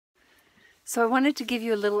So I wanted to give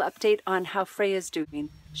you a little update on how Freya's doing.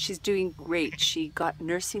 She's doing great. She got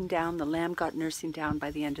nursing down, the lamb got nursing down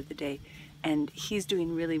by the end of the day, and he's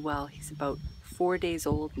doing really well. He's about 4 days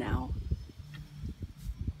old now.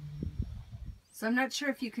 So I'm not sure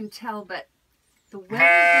if you can tell, but the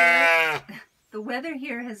weather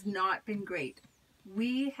here has not been great.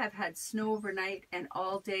 We have had snow overnight and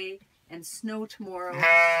all day, and snow tomorrow.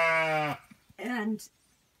 And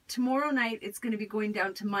tomorrow night it's going to be going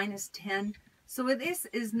down to -10. So this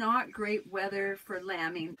is not great weather for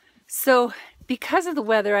lambing. So because of the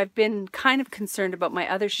weather, I've been kind of concerned about my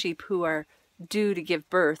other sheep who are due to give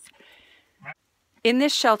birth. In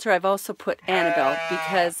this shelter, I've also put Annabelle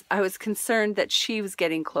because I was concerned that she was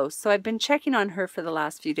getting close. So I've been checking on her for the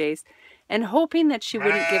last few days and hoping that she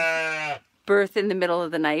wouldn't give birth in the middle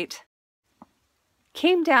of the night.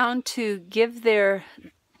 Came down to give their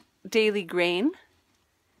daily grain,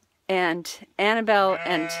 and Annabelle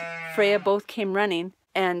and Freya both came running,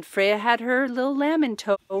 and Freya had her little lamb in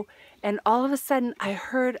tow, and all of a sudden I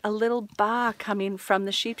heard a little baa coming from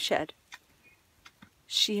the sheep shed.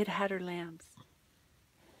 She had had her lambs.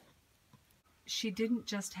 She didn't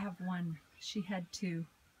just have one, she had two.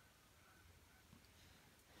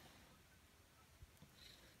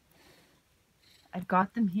 I've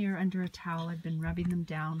got them here under a towel. I've been rubbing them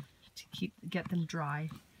down to get them dry.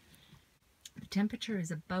 The temperature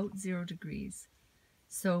is about 0 degrees,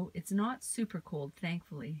 so it's not super cold,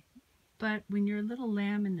 thankfully. But when you're a little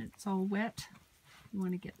lamb and it's all wet, you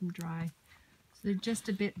want to get them dry. So they're just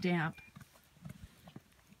a bit damp.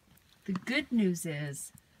 The good news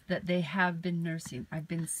is that they have been nursing. I've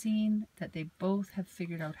been seeing that they both have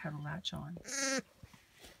figured out how to latch on.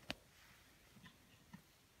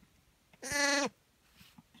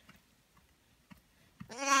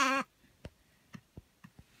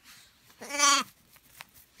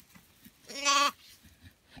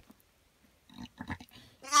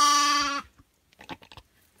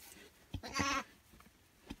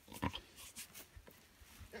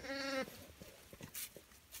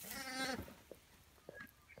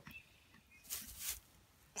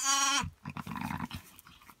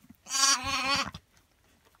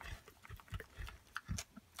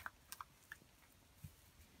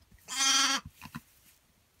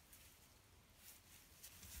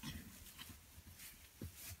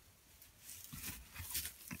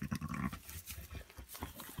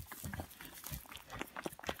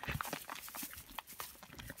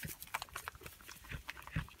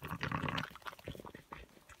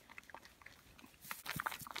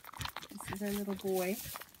 This is our little boy.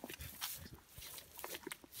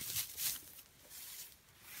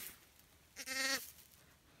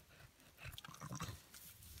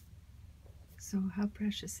 So how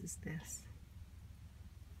precious is this?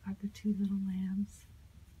 Are the two little lambs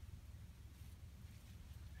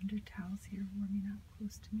under towels here warming up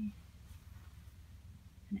close to me?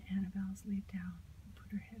 And Annabelle's laid down and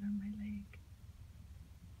put her head on my leg.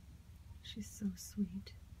 She's so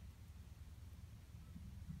sweet.